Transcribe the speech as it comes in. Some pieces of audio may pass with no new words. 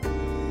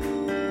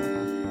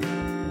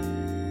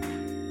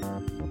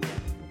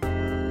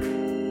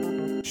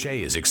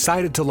Shea is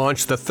excited to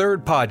launch the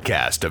third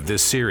podcast of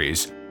this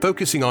series,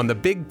 focusing on the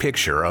big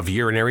picture of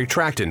urinary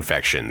tract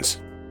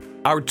infections.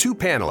 Our two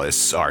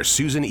panelists are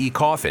Susan E.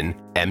 Coffin,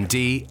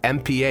 MD,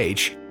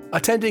 MPH,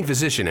 attending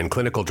physician and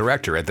clinical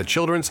director at the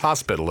Children's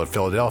Hospital of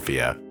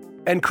Philadelphia,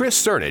 and Chris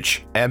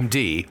Cernich,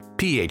 MD,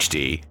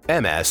 PhD,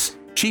 MS,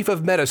 Chief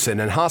of Medicine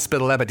and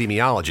Hospital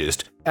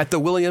Epidemiologist at the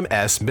William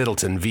S.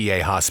 Middleton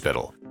VA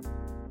Hospital.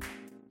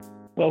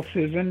 Well,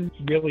 Susan,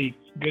 really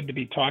good to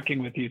be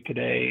talking with you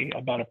today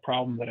about a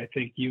problem that I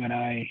think you and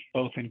I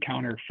both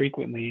encounter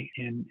frequently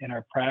in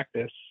our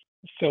practice.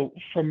 So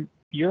from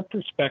your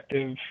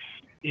perspective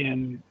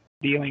in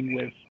dealing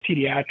with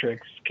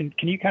pediatrics, can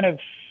you kind of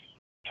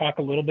talk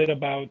a little bit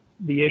about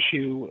the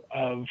issue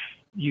of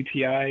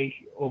UTI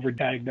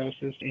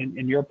overdiagnosis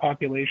in your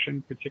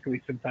population,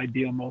 particularly since I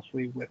deal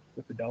mostly with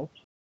adults?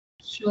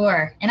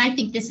 Sure. And I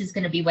think this is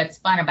going to be what's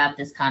fun about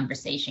this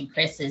conversation,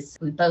 Chris, is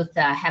we both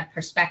have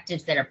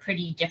perspectives that are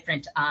pretty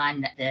different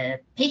on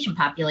the patient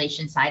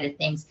population side of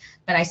things,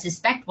 but I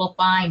suspect we'll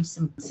find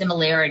some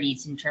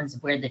similarities in terms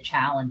of where the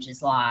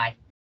challenges lie.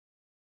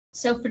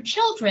 So for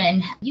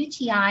children,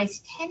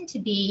 UTIs tend to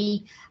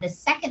be the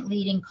second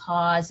leading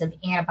cause of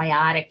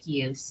antibiotic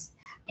use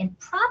and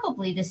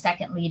probably the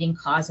second leading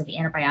cause of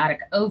antibiotic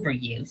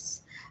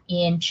overuse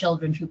in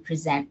children who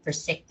present for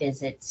sick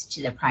visits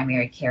to their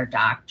primary care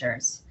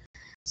doctors.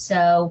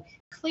 So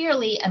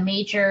clearly a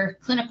major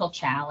clinical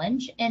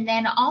challenge, and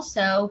then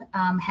also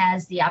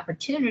has the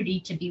opportunity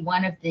to be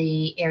one of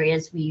the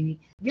areas we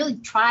really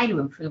try to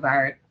improve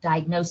our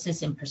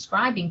diagnosis and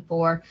prescribing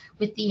for,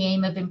 with the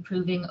aim of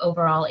improving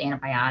overall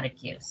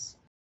antibiotic use.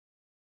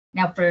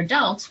 Now for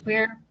adults,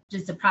 where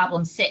does the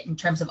problem sit in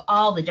terms of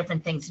all the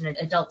different things an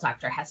adult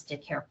doctor has to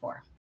care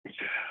for?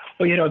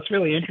 Well, it's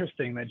really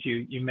interesting that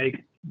you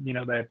make,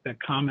 the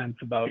comments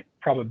about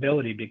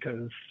probability,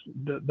 because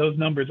those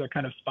numbers are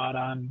kind of spot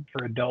on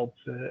for adults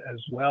as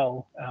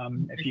well.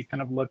 If you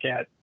kind of look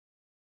at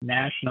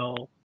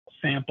national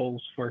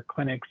samples for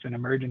clinics and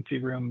emergency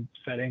room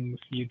settings,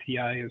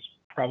 UTI is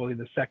probably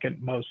the second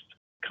most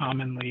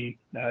commonly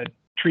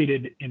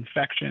treated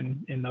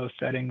infection in those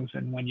settings.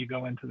 And when you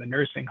go into the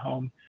nursing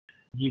home,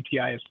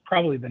 UTI is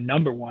probably the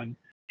number one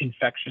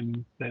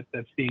infection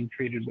that's being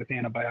treated with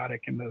antibiotic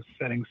in those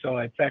settings. So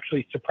it's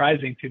actually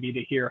surprising to me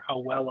to hear how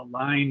well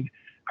aligned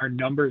our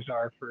numbers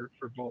are for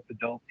both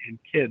adults and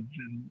kids.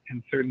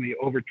 And certainly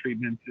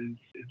overtreatment is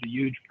a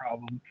huge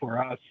problem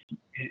for us,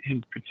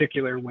 in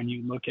particular when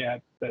you look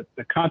at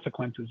the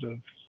consequences of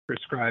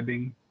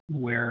prescribing,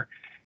 where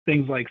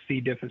things like C.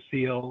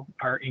 difficile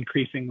are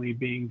increasingly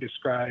being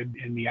described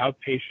in the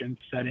outpatient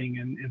setting.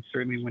 And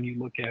certainly when you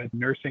look at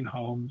nursing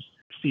homes,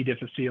 C.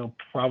 difficile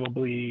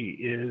probably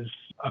is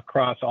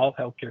across all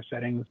healthcare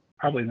settings,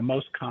 probably the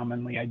most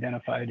commonly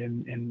identified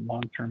in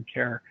long-term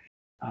care.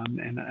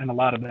 And a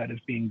lot of that is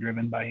being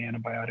driven by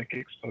antibiotic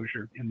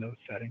exposure in those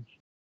settings.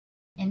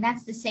 And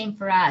that's the same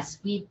for us.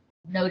 We've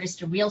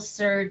noticed a real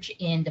surge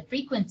in the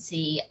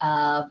frequency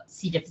of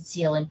C.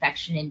 difficile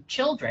infection in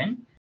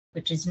children,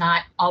 which is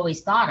not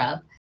always thought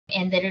of,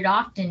 and that it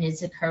often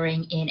is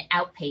occurring in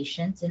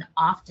outpatients and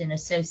often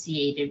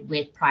associated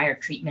with prior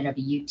treatment of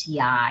a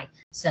UTI.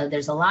 So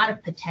there's a lot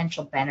of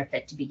potential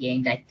benefit to be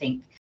gained, I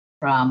think,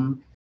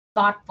 from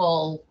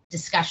thoughtful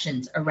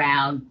discussions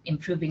around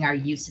improving our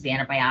use of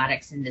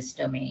antibiotics in this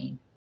domain.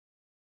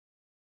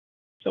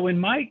 So in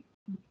my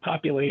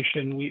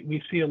population,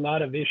 we see a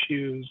lot of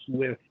issues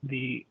with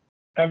the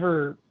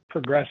ever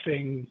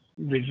progressing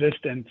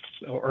resistance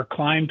or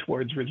climb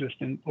towards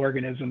resistant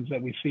organisms that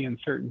we see in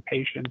certain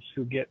patients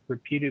who get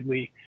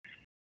repeatedly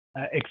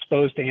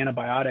exposed to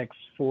antibiotics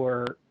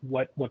for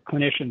what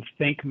clinicians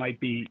think might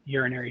be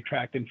urinary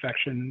tract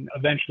infection,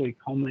 eventually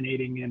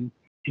culminating in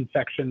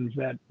infections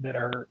that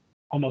are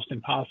almost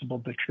impossible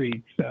to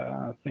treat,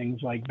 things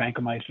like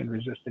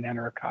vancomycin-resistant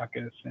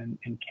enterococcus and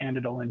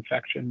candidal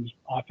infections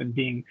often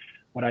being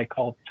what I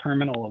call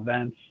terminal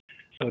events,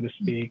 so to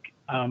speak.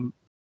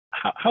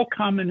 How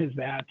common is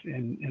that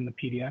in the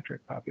pediatric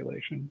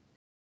population?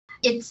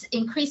 It's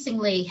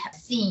increasingly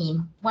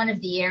seen. One of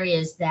the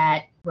areas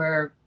that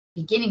we're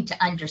beginning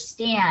to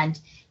understand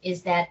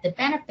is that the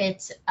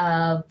benefits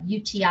of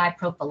UTI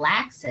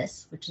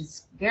prophylaxis, which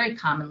is very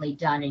commonly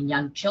done in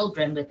young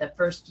children with a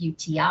first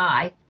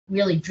UTI,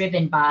 really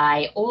driven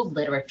by old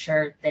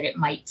literature that it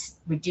might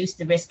reduce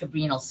the risk of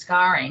renal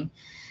scarring,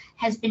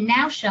 has been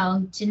now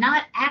shown to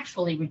not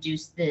actually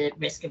reduce the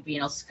risk of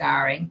renal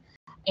scarring.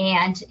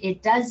 And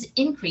it does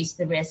increase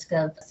the risk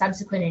of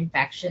subsequent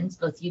infections,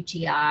 both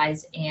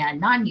UTIs and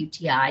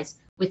non-UTIs,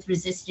 with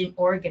resistant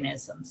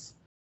organisms.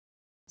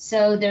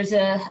 So there's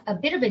a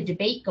bit of a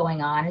debate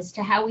going on as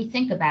to how we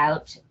think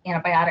about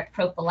antibiotic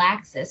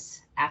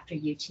prophylaxis after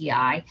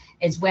UTI,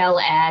 as well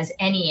as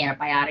any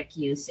antibiotic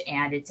use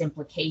and its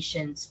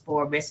implications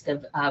for risk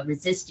of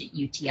resistant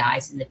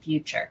UTIs in the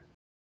future.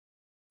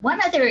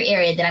 One other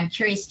area that I'm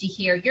curious to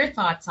hear your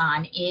thoughts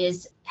on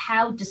is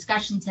how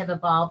discussions have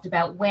evolved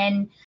about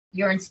when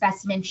urine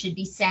specimens should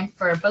be sent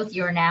for both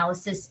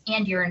urinalysis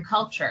and urine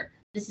culture.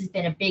 This has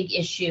been a big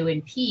issue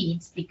in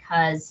peds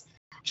because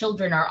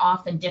children are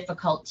often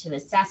difficult to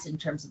assess in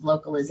terms of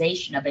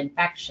localization of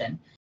infection.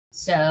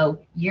 So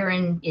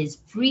urine is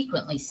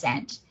frequently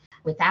sent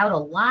without a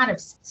lot of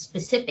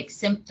specific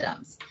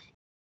symptoms.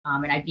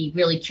 And I'd be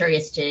really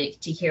curious to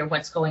hear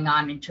what's going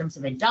on in terms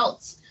of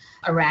adults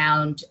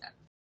around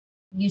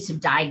use of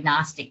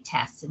diagnostic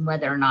tests and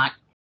whether or not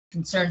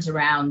concerns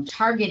around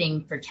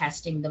targeting for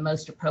testing the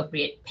most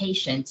appropriate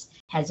patients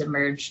has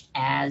emerged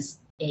as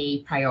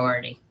a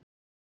priority.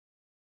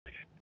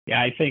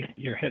 Yeah, I think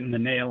you're hitting the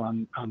nail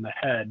on the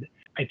head.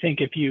 I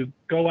think if you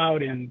go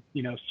out and,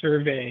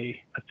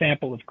 survey a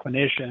sample of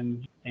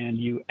clinicians and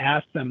you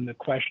ask them the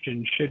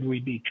question, should we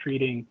be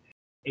treating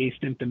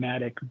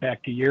asymptomatic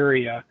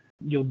bacteriuria,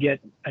 you'll get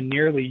a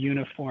nearly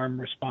uniform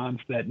response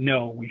that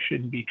no, we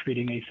shouldn't be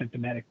treating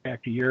asymptomatic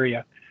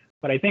bacteriuria.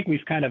 But I think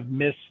we've kind of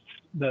missed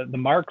the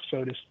mark,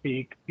 so to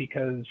speak,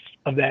 because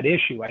of that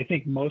issue. I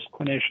think most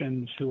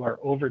clinicians who are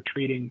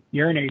over-treating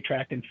urinary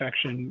tract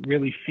infection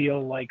really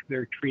feel like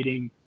they're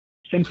treating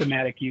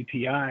symptomatic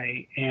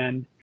UTI.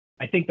 And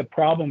I think the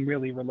problem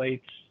really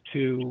relates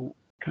to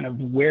kind of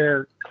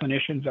where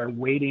clinicians are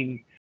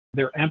weighting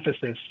their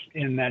emphasis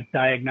in that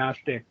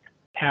diagnostic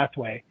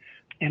pathway.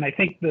 And I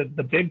think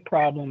the big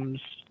problems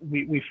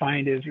we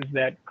find is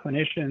that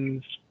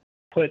clinicians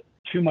put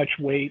too much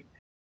weight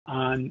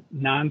on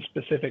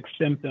non-specific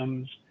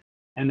symptoms,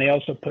 and they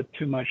also put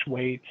too much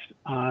weight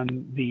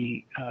on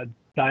the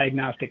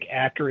diagnostic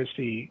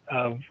accuracy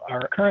of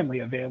our currently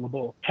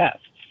available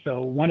tests.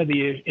 So one of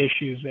the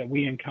issues that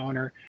we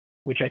encounter,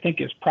 which I think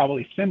is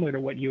probably similar to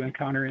what you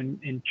encounter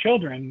in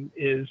children,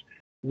 is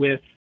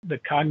with the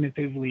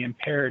cognitively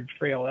impaired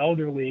frail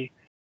elderly,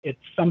 it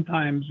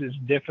sometimes is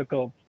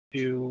difficult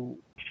to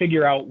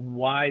figure out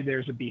why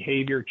there's a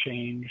behavior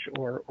change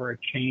or a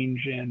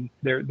change in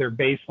their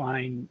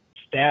baseline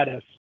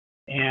status.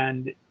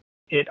 And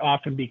it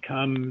often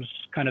becomes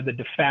kind of the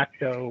de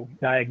facto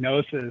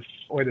diagnosis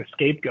or the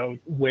scapegoat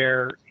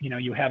where,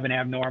 you have an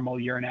abnormal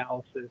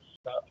urinalysis,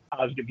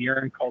 positive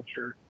urine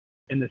culture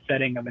in the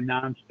setting of a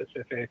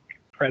non-specific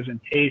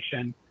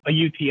presentation. A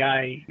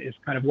UTI is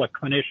kind of what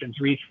clinicians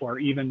reach for,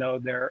 even though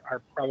there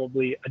are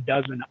probably a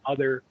dozen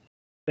other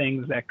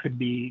things that could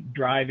be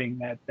driving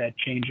that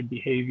change in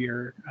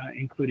behavior,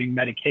 including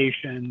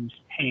medications,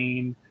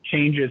 pain,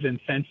 changes in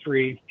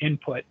sensory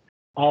input,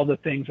 all the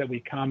things that we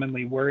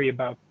commonly worry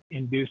about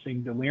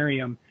inducing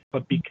delirium.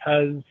 But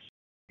because,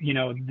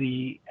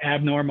 the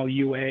abnormal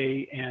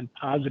UA and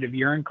positive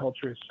urine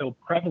culture is so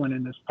prevalent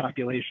in this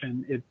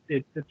population,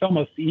 it's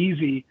almost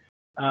easy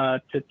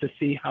to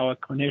see how a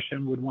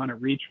clinician would want to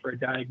reach for a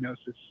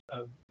diagnosis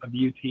of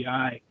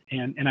UTI.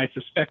 And I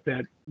suspect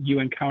that you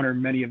encounter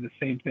many of the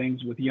same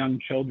things with young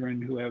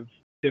children who have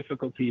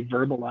difficulty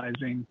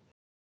verbalizing.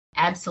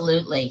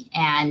 Absolutely.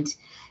 And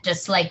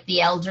just like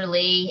the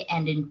elderly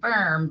and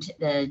infirmed,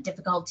 the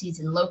difficulties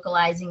in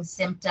localizing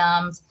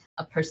symptoms,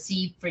 a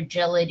perceived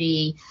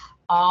fragility,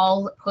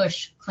 all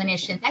push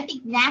clinicians, I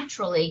think,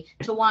 naturally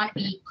to want to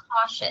be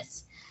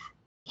cautious.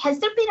 Has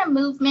there been a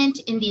movement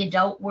in the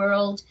adult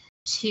world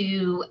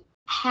to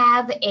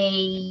have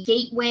a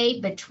gateway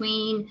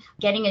between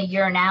getting a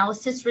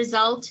urinalysis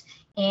result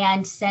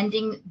and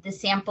sending the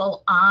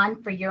sample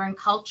on for urine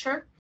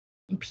culture?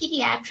 In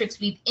pediatrics,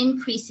 we've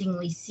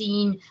increasingly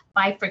seen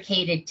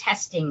bifurcated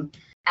testing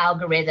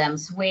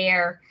algorithms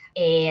where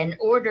an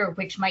order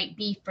which might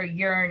be for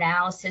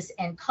urinalysis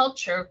and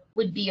culture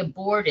would be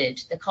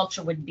aborted. The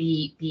culture would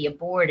be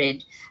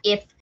aborted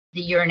if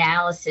the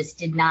urinalysis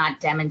did not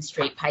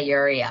demonstrate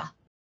pyuria.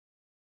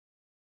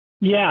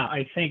 Yeah,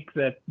 I think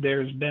that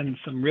there's been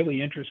some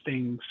really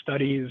interesting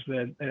studies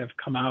that have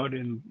come out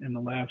in the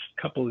last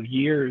couple of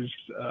years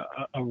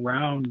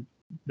around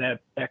that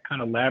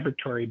kind of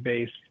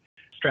laboratory-based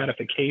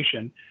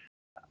stratification.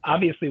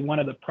 Obviously, one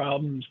of the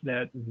problems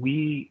that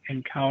we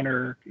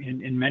encounter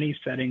in many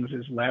settings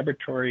is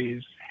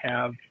laboratories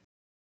have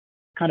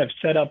kind of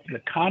set up the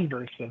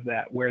converse of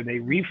that, where they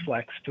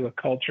reflex to a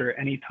culture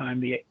anytime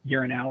the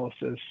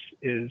urinalysis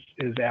is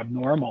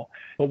abnormal.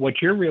 But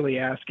what you're really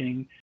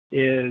asking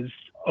is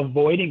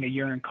avoiding a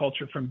urine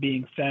culture from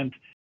being sent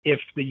if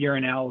the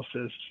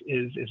urinalysis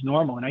is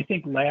normal. And I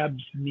think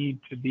labs need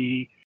to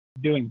be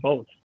doing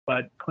both,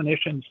 but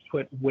clinicians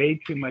put way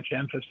too much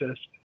emphasis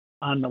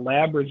on the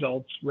lab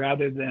results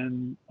rather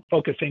than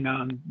focusing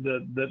on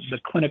the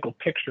clinical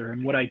picture.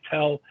 And what I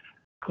tell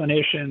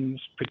clinicians,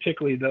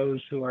 particularly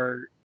those who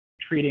are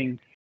treating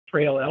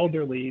frail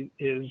elderly,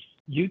 is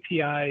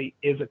UTI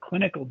is a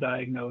clinical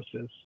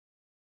diagnosis,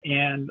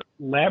 and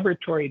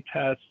laboratory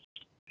tests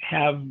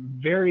have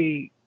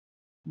very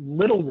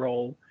little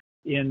role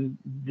in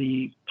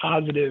the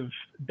positive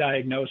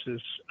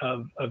diagnosis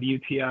of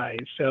UTI.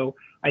 So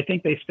I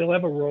think they still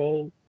have a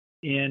role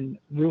in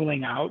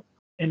ruling out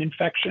an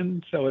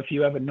infection. So if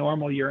you have a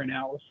normal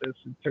urinalysis,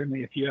 and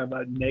certainly if you have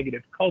a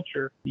negative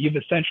culture, you've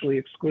essentially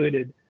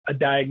excluded a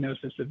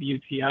diagnosis of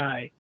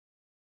UTI.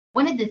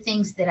 One of the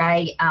things that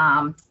I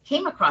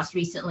came across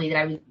recently that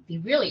I would be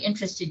really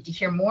interested to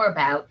hear more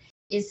about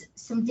is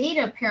some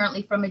data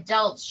apparently from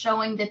adults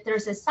showing that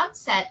there's a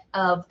subset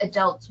of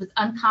adults with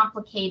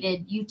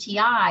uncomplicated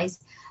UTIs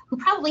who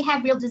probably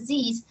have real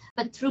disease,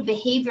 but through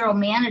behavioral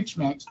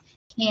management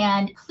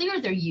can clear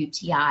their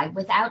UTI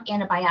without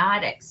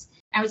antibiotics.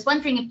 I was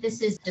wondering if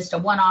this is just a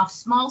one-off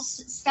small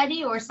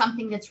study or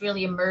something that's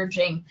really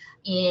emerging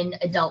in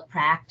adult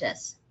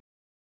practice.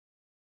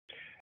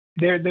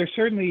 There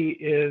certainly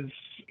is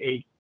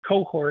a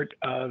cohort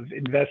of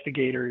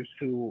investigators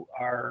who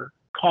are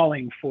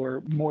calling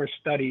for more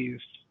studies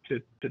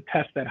to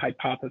test that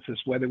hypothesis,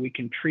 whether we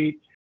can treat,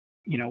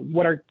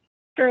 what are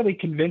fairly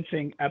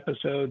convincing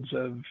episodes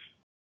of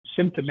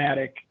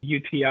symptomatic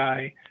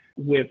UTI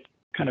with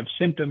kind of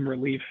symptom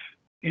relief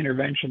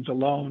interventions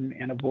alone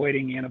and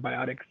avoiding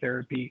antibiotic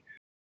therapy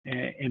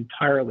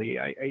entirely.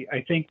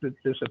 I think that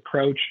this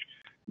approach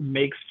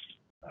makes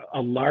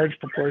a large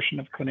proportion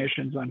of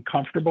clinicians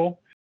uncomfortable,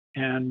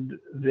 and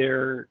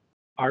there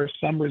are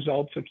some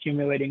results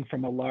accumulating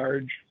from a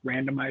large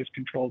randomized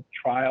controlled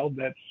trial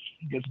that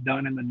was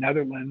done in the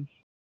Netherlands.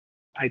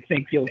 I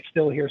think you'll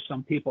still hear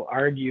some people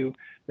argue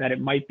that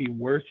it might be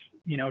worth,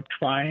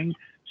 trying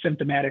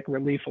symptomatic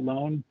relief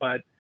alone.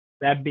 But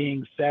that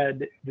being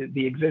said,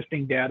 the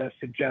existing data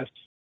suggests,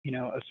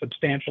 a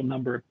substantial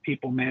number of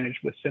people managed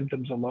with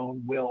symptoms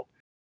alone will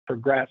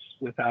progress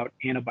without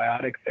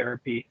antibiotic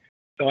therapy.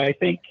 So I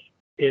think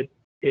it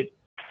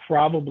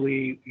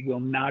probably will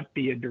not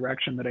be a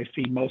direction that I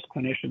see most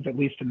clinicians, at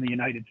least in the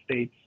United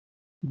States,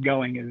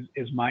 going,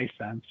 is my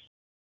sense.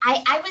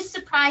 I was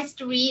surprised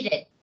to read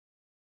it.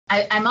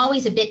 I'm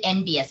always a bit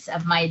envious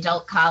of my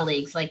adult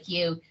colleagues like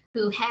you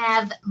who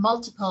have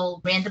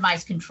multiple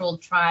randomized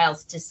controlled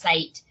trials to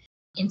cite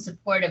in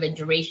support of a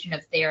duration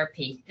of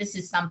therapy. This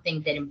is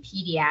something that in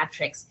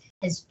pediatrics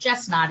has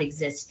just not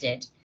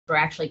existed. We're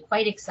actually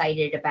quite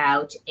excited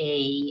about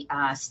a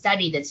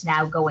study that's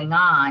now going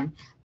on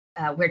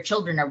where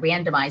children are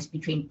randomized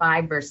between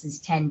 5 versus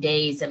 10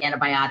 days of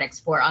antibiotics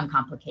for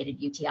uncomplicated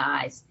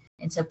UTIs.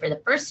 And so for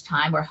the first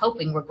time, we're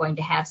hoping we're going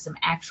to have some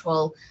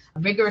actual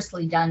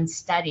rigorously done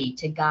study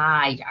to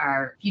guide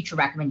our future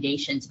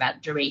recommendations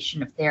about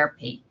duration of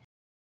therapy.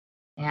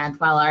 And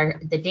while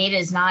the data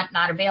is not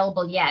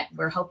available yet,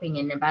 we're hoping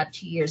in about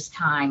 2 years'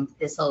 time,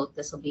 this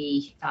will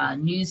be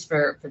news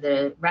for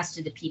the rest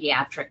of the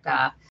pediatric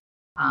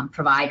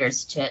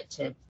providers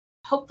to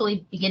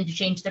hopefully begin to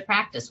change their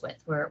practice with.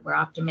 We're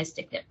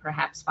optimistic that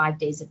perhaps 5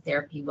 days of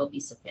therapy will be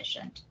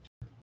sufficient.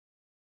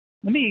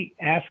 Let me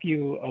ask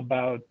you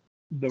about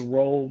the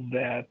role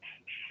that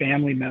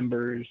family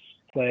members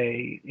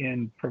play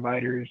in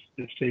providers'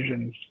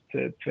 decisions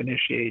to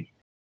initiate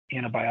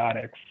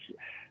antibiotics.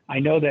 I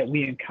know that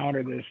we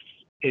encounter this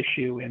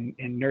issue in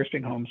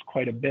nursing homes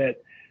quite a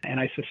bit, and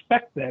I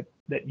suspect that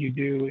you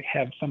do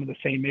have some of the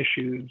same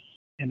issues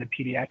in the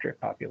pediatric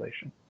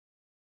population.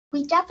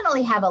 We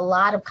definitely have a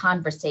lot of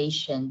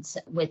conversations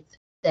with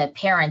the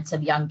parents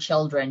of young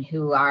children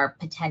who are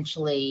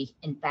potentially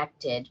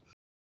infected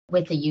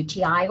with a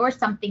UTI or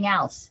something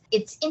else.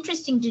 It's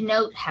interesting to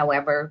note,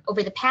 however,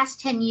 over the past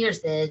 10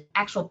 years, the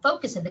actual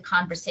focus of the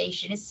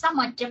conversation is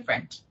somewhat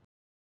different.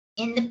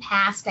 In the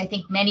past, I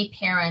think many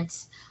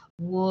parents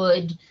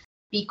would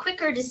be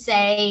quicker to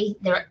say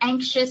they're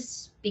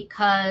anxious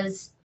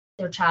because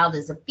their child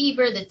has a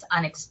fever that's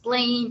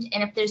unexplained,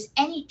 and if there's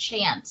any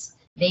chance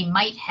they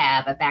might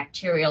have a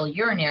bacterial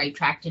urinary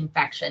tract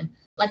infection,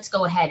 let's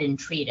go ahead and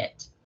treat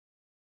it.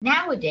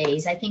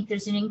 Nowadays, I think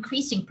there's an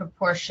increasing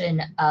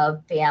proportion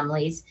of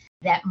families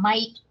that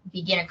might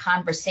begin a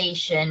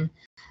conversation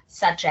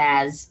such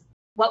as,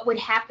 what would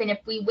happen if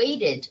we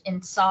waited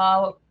and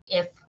saw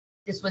if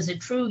this was a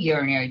true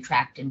urinary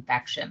tract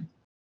infection?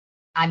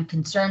 I'm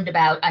concerned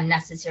about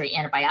unnecessary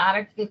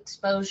antibiotic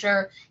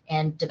exposure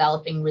and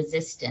developing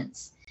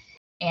resistance.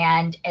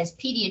 And as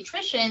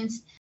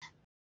pediatricians,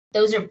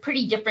 those are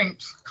pretty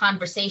different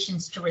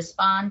conversations to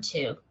respond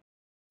to.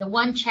 The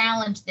one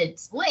challenge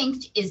that's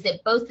linked is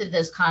that both of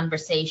those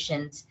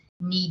conversations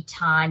need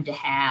time to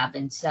have.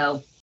 And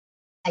so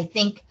I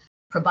think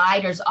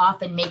providers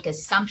often make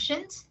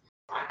assumptions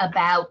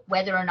about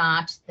whether or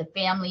not the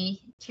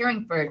family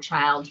caring for a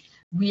child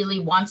really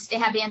wants to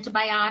have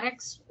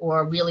antibiotics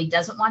or really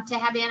doesn't want to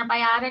have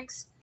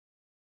antibiotics.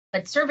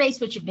 But surveys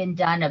which have been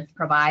done of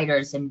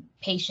providers and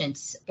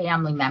patients,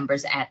 family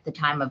members at the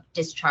time of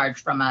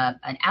discharge from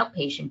an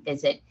outpatient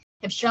visit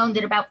have shown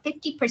that about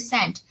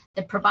 50%,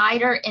 the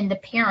provider and the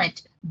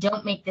parent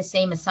don't make the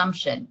same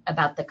assumption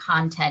about the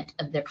content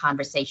of their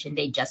conversation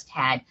they just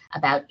had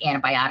about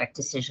antibiotic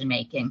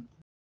decision-making.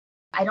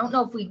 I don't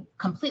know if we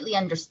completely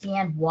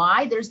understand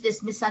why there's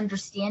this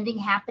misunderstanding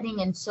happening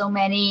in so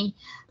many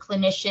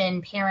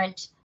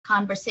clinician-parent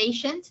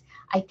conversations.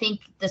 I think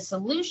the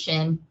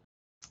solution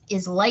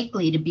is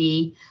likely to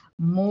be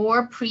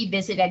more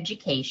pre-visit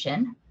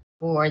education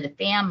for the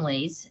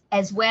families,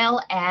 as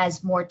well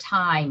as more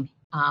time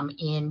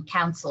in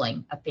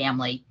counseling a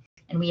family.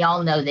 And we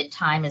all know that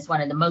time is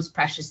one of the most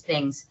precious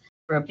things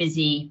for a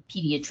busy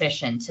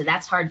pediatrician, so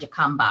that's hard to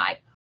come by.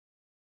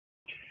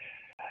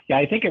 Yeah,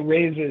 I think it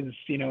raises,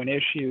 an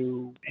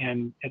issue,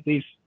 and at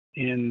least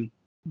in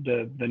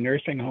the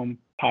nursing home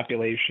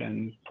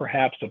population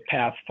perhaps a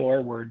path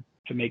forward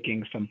to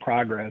making some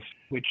progress,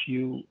 which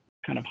you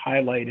kind of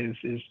highlight is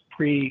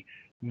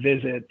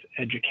pre-visit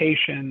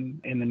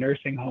education in the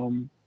nursing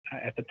home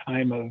at the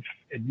time of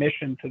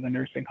admission to the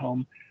nursing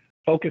home,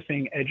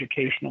 focusing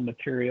educational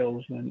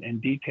materials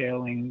and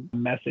detailing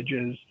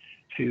messages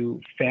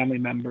to family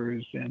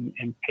members and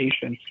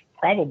patients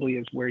probably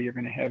is where you're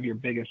going to have your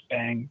biggest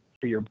bang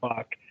for your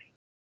buck.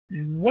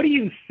 What do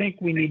you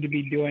think we need to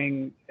be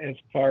doing as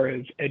far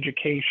as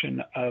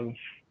education of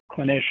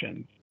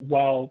clinicians?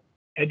 While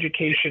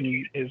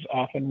education is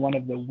often one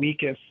of the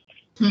weakest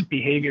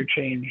behavior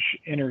change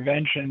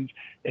interventions,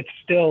 it's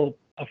still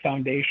a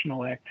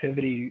foundational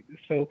activity.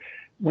 So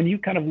when you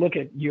kind of look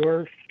at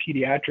your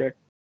pediatric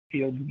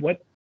field,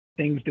 what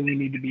things do we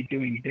need to be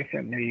doing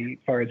differently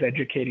as far as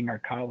educating our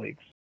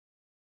colleagues?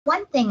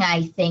 One thing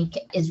I think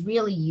is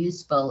really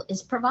useful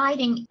is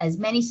providing as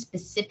many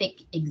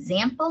specific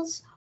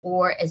examples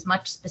or as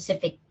much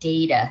specific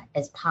data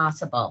as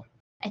possible.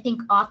 I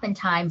think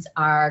oftentimes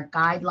our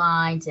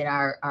guidelines and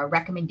our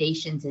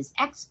recommendations as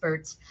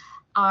experts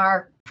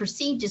are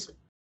perceived as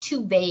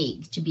too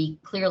vague to be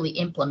clearly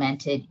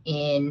implemented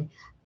in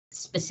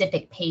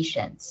specific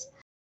patients.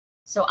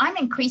 So I'm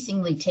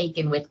increasingly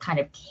taken with kind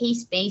of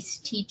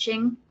case-based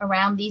teaching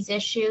around these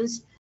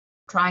issues,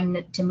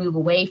 trying to move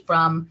away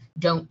from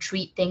don't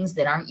treat things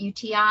that aren't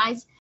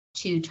UTIs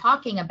to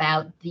talking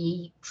about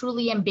the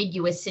truly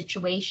ambiguous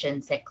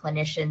situations that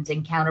clinicians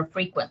encounter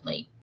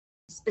frequently.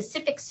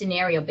 Specific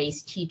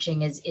scenario-based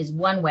teaching is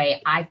one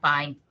way I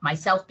find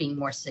myself being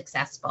more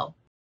successful.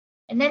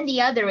 And then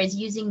the other is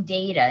using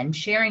data and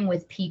sharing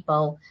with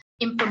people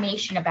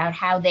information about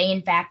how they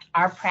in fact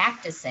are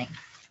practicing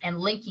and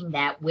linking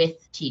that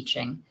with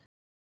teaching.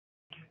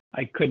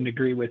 I couldn't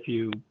agree with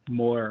you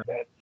more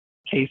that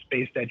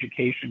case-based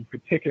education,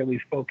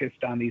 particularly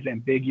focused on these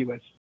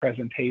ambiguous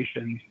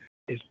presentations,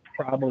 is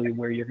probably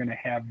where you're going to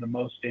have the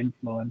most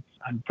influence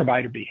on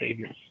provider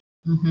behaviors.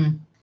 Mm-hmm.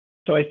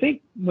 So I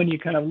think when you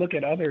kind of look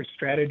at other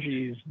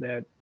strategies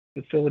that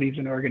facilities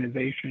and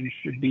organizations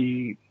should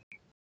be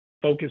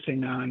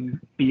focusing on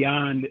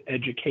beyond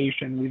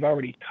education, we've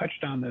already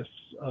touched on this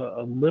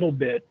a little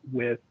bit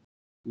with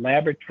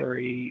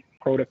laboratory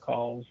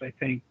protocols. I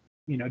think,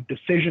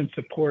 decision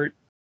support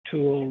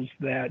tools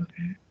that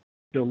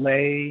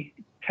delay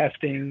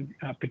testing,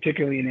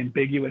 particularly in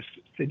ambiguous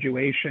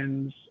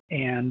situations,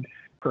 and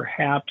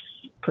perhaps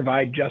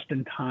provide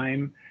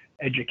just-in-time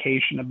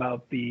education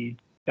about the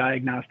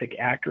diagnostic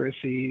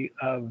accuracy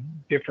of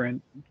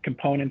different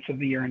components of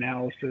the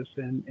urinalysis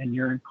and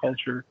urine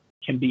culture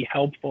can be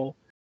helpful.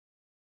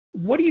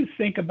 What do you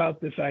think about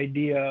this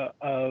idea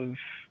of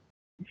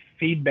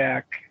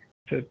feedback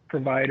to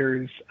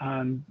providers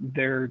on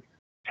their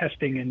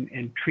testing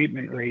and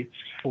treatment rates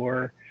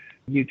for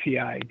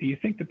UTI? Do you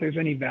think that there's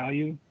any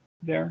value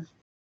there?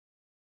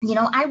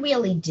 I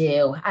really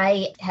do.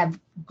 I have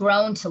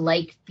grown to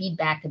like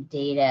feedback of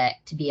data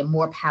to be a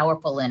more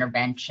powerful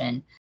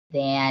intervention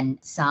than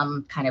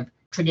some kind of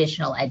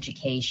traditional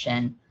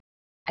education.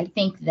 I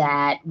think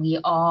that we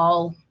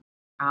all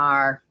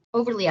are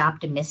overly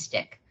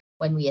optimistic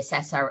when we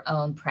assess our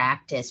own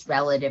practice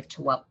relative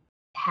to what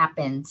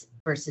happens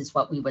versus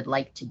what we would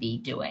like to be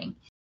doing.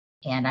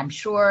 And I'm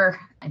sure,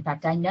 in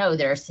fact, I know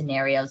there are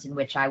scenarios in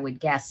which I would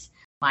guess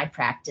my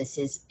practice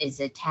is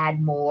a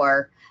tad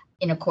more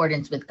in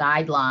accordance with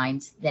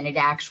guidelines than it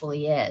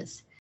actually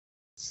is.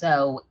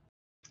 So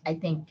I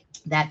think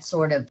that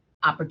sort of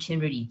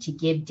opportunity to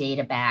give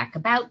data back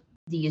about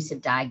the use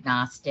of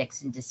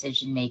diagnostics and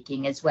decision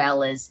making, as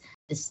well as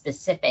the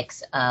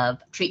specifics of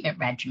treatment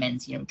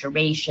regimens,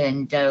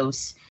 duration,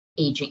 dose,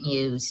 agent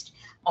used,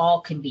 all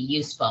can be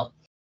useful.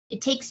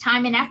 It takes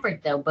time and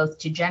effort, though, both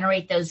to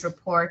generate those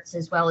reports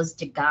as well as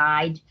to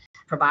guide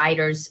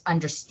providers'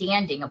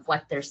 understanding of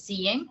what they're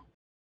seeing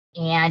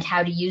and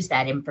how to use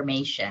that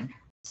information.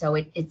 So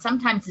it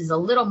sometimes is a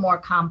little more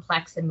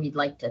complex than we'd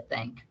like to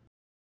think.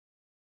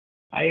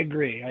 I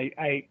agree.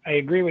 I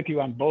agree with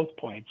you on both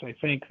points. I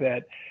think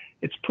that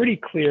it's pretty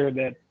clear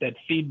that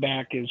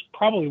feedback is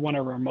probably one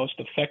of our most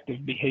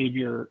effective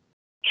behavior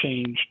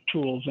change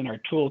tools in our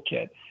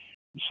toolkit.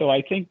 So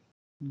I think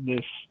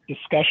this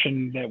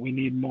discussion that we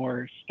need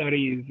more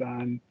studies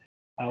on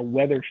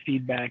whether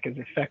feedback is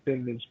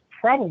effective is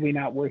probably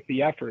not worth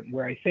the effort.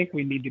 Where I think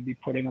we need to be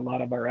putting a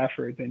lot of our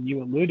effort, and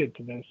you alluded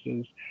to this,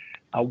 is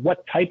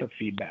what type of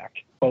feedback,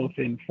 both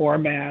in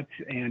format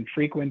and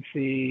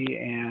frequency,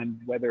 and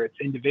whether it's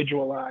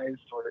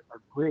individualized or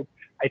group.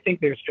 I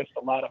think there's just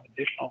a lot of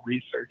additional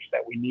research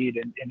that we need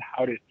in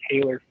how to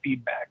tailor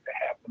feedback to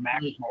have the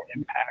maximal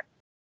impact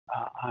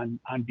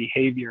on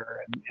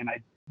behavior. And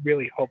I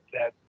really hope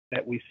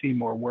that we see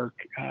more work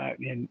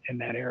in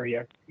that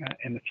area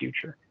in the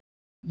future.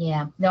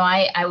 Yeah, no,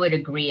 I would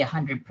agree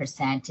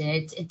 100%. And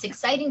it's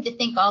exciting to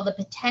think all the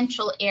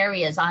potential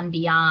areas on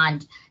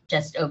beyond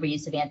just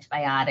overuse of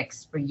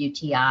antibiotics for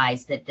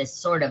UTIs that this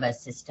sort of a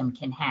system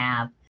can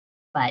have.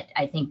 But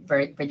I think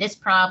for this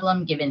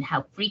problem, given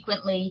how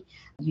frequently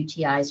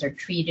UTIs are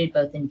treated,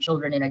 both in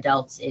children and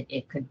adults,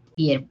 it could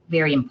be a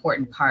very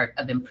important part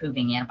of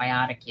improving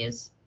antibiotic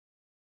use.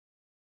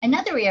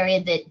 Another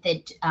area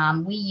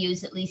that we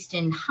use, at least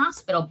in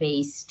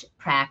hospital-based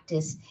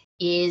practice,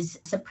 is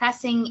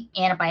suppressing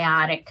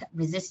antibiotic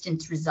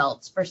resistance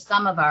results for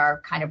some of our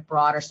kind of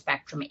broader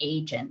spectrum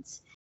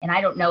agents. And I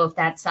don't know if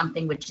that's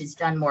something which is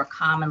done more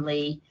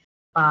commonly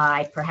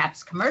by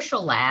perhaps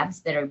commercial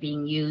labs that are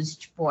being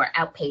used for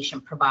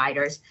outpatient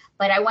providers,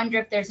 but I wonder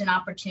if there's an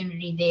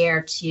opportunity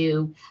there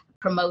to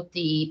promote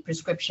the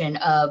prescription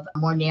of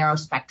more narrow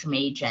spectrum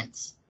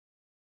agents.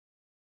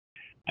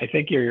 I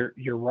think you're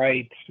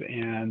right,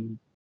 and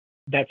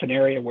that's an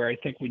area where I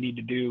think we need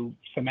to do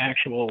some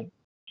actual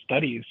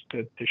studies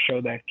to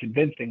show that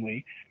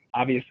convincingly.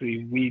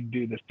 Obviously, we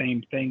do the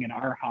same thing in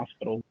our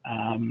hospital,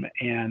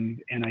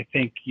 and I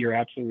think you're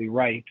absolutely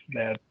right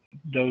that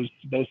those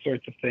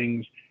sorts of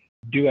things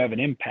do have an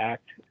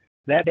impact.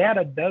 That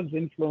data does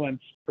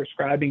influence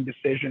prescribing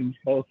decisions,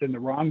 both in the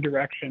wrong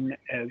direction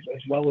as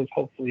well as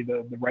hopefully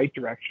the right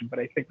direction. But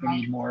I think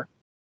we need more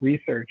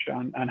research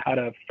on how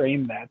to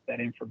frame that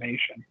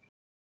information.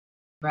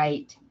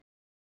 Right.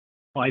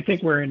 Well, I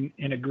think we're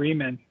in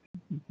agreement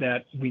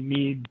that we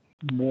need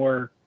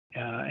more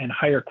and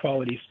higher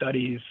quality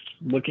studies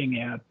looking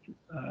at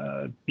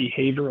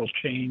behavioral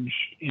change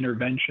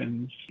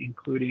interventions,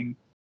 including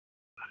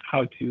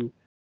how to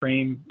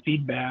frame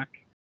feedback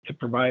to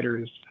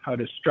providers, how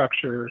to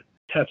structure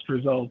test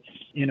results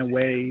in a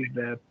way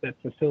that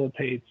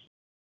facilitates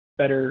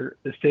better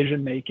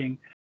decision making.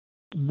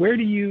 Where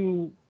do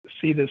you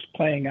see this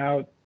playing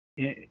out,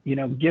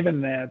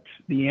 given that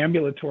the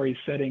ambulatory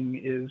setting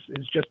is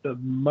just a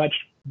much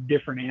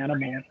different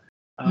animal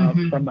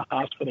from the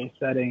hospital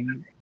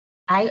setting?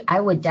 I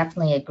would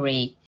definitely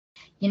agree.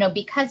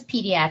 Because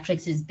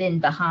pediatrics has been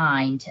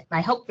behind,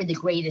 my hope for the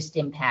greatest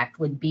impact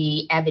would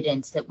be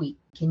evidence that we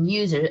can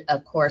use a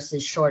course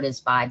as short as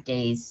 5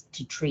 days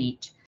to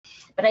treat.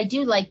 But I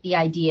do like the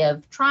idea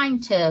of trying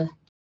to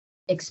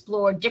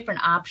explore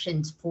different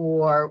options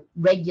for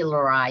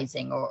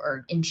regularizing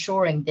or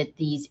ensuring that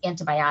these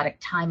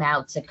antibiotic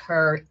timeouts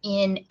occur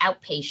in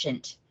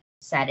outpatient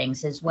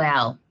settings as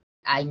well.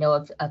 I know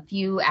of a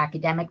few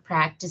academic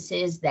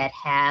practices that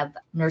have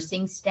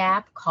nursing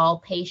staff call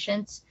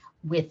patients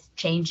with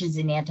changes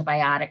in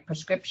antibiotic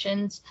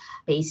prescriptions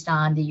based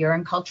on the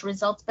urine culture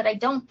results, but I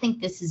don't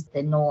think this is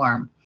the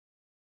norm.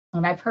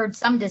 And I've heard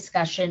some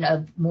discussion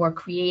of more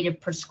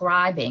creative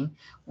prescribing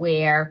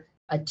where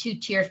a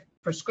 2-tier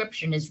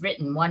prescription is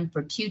written, one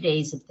for 2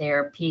 days of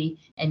therapy,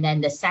 and then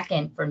the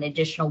second for an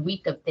additional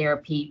week of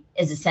therapy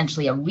is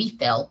essentially a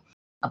refill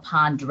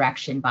upon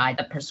direction by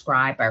the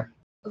prescriber.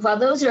 While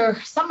those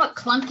are somewhat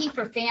clunky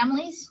for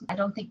families, I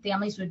don't think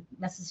families would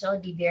necessarily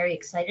be very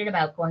excited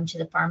about going to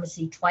the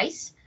pharmacy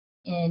twice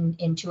in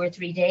 2 or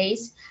 3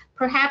 days.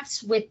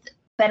 Perhaps with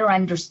better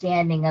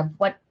understanding of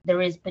what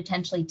there is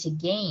potentially to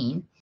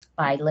gain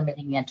by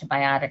limiting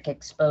antibiotic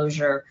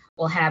exposure,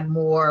 we'll have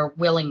more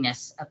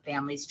willingness of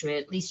families to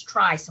at least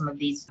try some of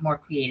these more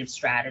creative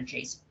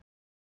strategies.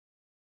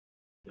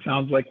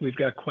 Sounds like we've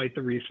got quite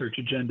the research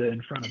agenda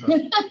in front of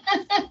us.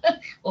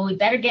 Well, we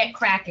better get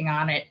cracking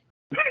on it.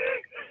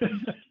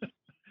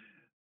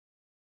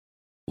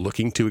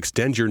 Looking to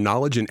extend your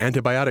knowledge in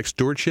antibiotic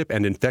stewardship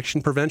and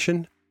infection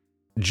prevention?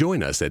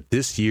 Join us at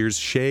this year's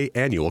SHEA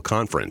Annual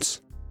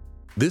Conference.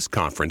 This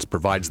conference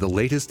provides the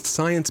latest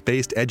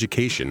science-based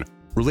education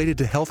related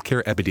to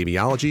healthcare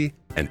epidemiology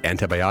and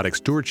antibiotic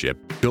stewardship,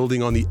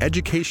 building on the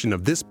education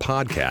of this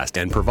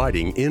podcast and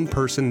providing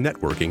in-person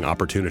networking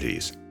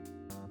opportunities.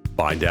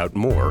 Find out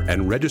more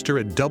and register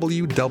at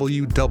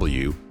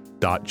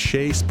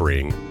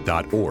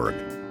www.sheaspring.org.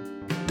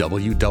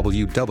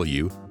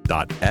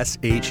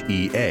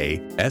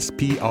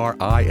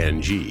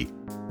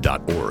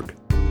 www.sheaspring.org.